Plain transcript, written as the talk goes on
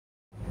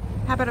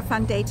How about a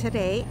fun day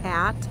today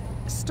at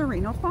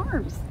Storino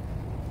Farms?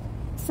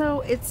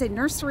 So it's a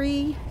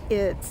nursery.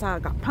 It's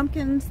got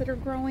pumpkins that are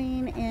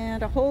growing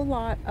and a whole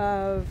lot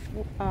of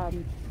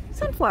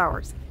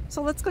sunflowers.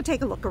 So let's go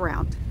take a look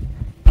around.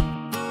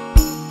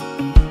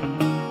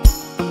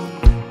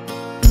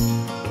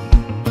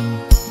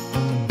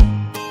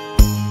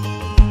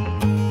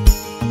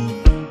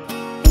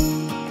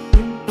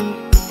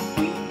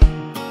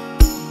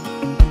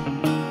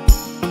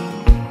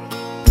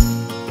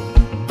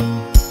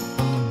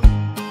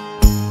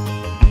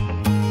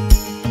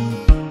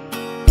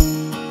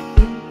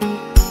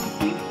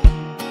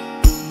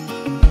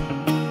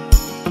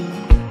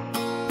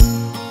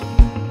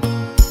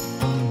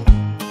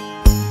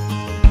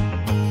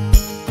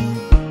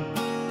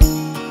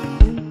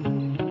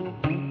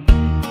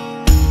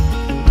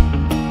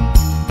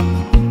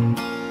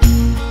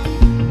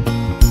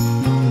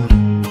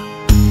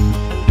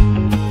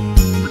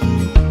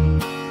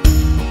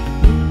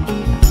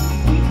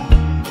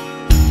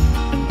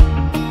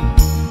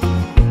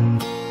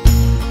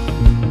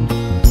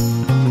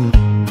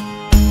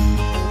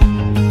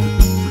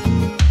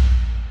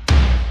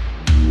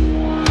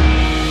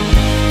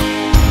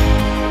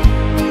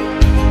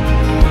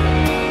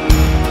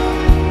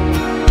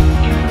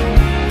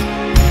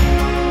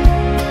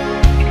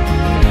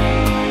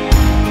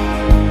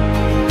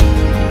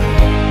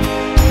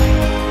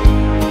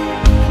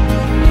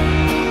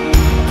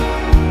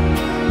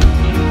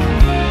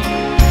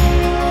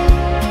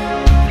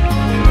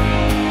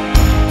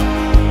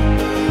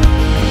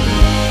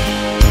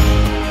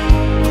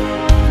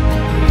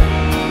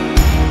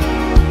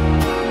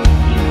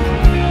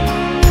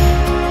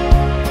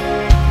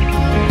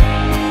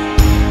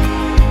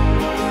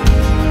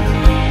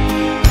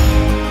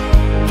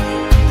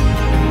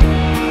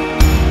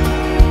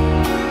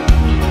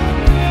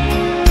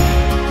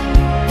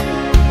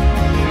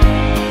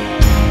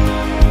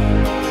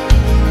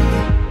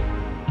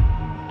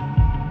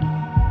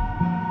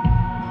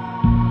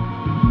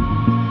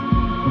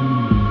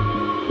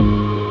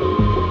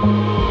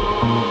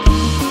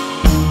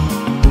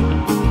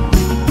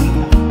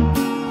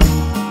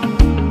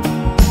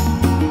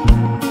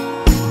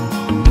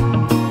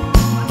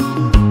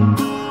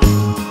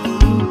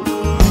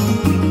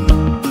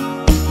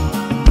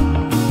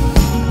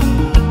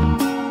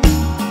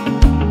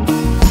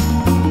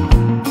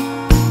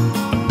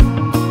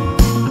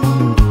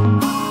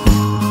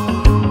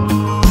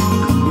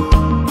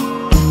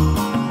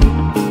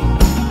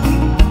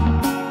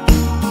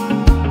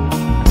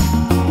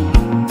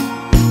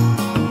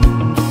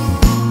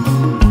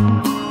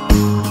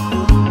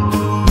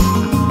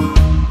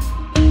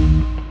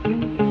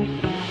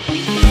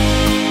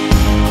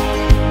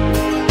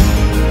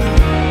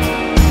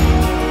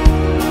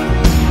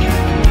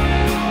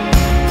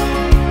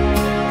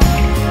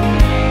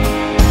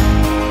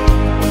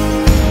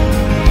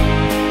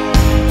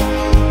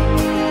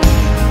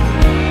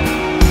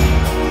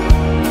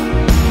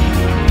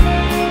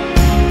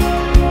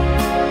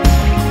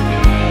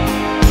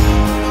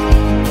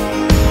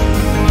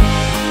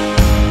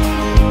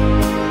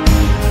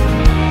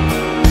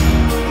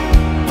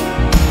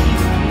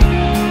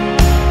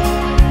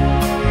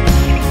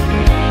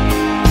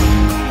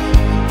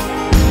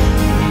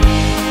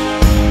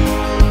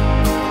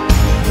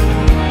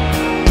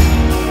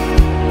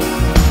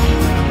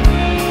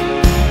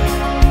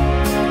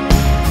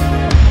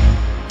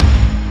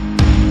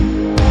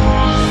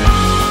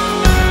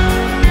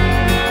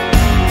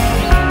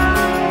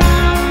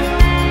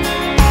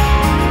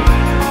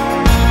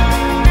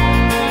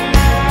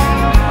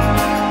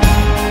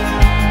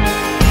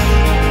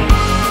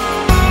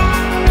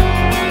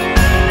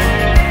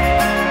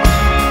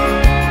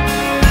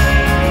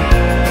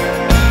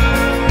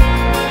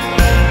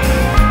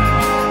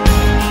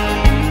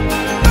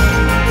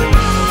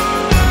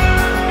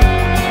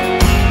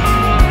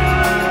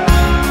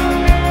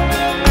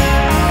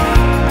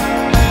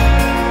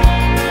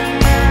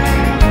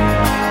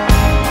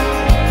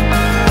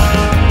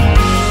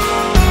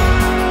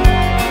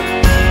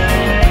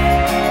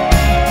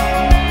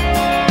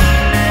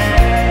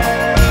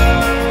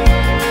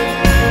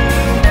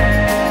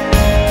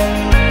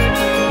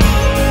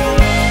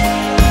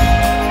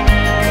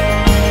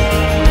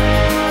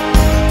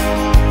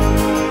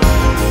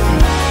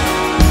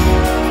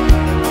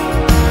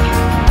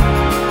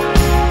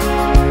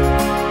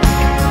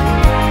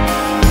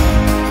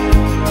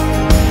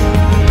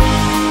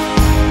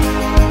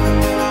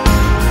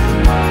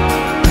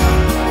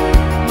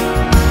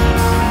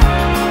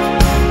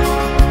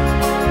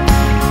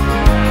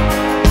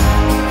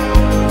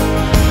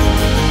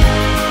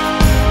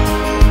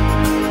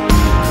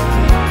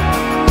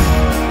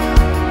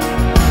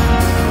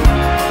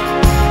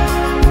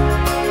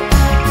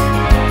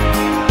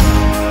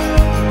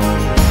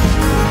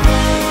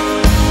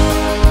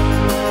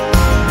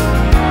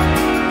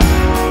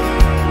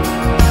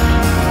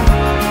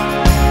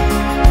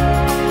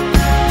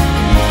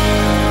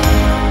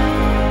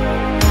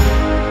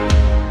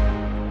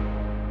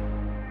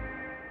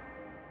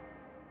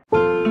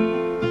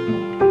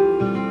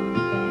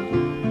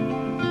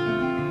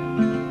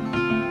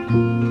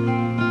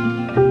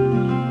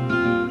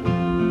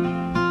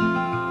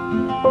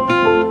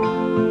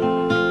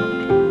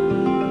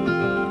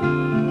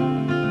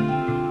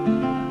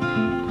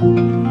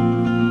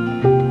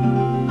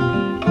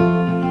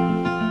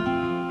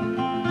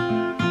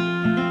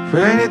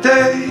 Rainy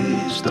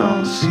days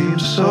don't seem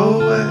so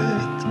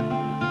wet,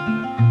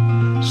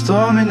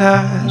 stormy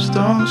nights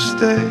don't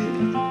stay.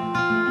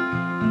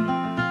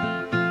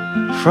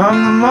 From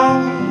the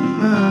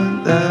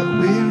moment that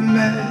we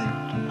met,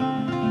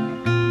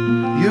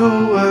 you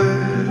were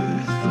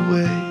worth the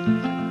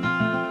wait.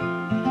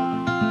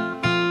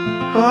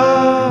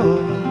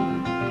 Oh,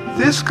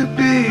 this could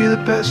be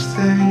the best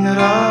thing that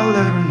I'll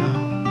ever know.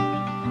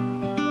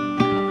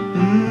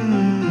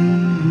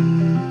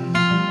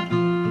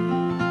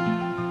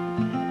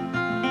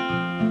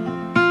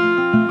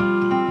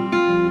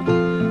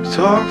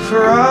 Talk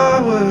for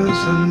hours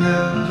and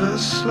never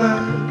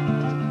slept.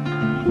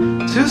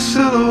 Two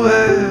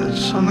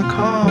silhouettes on the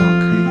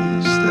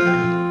concrete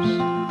steps.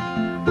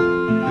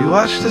 We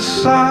watched the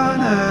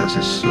sun as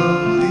it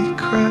slowly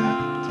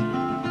crept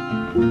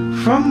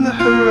from the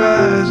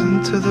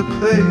horizon to the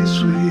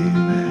place we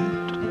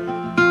met.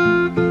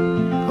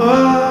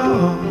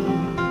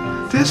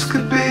 Oh, this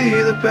could be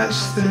the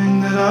best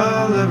thing that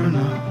I'll ever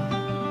know.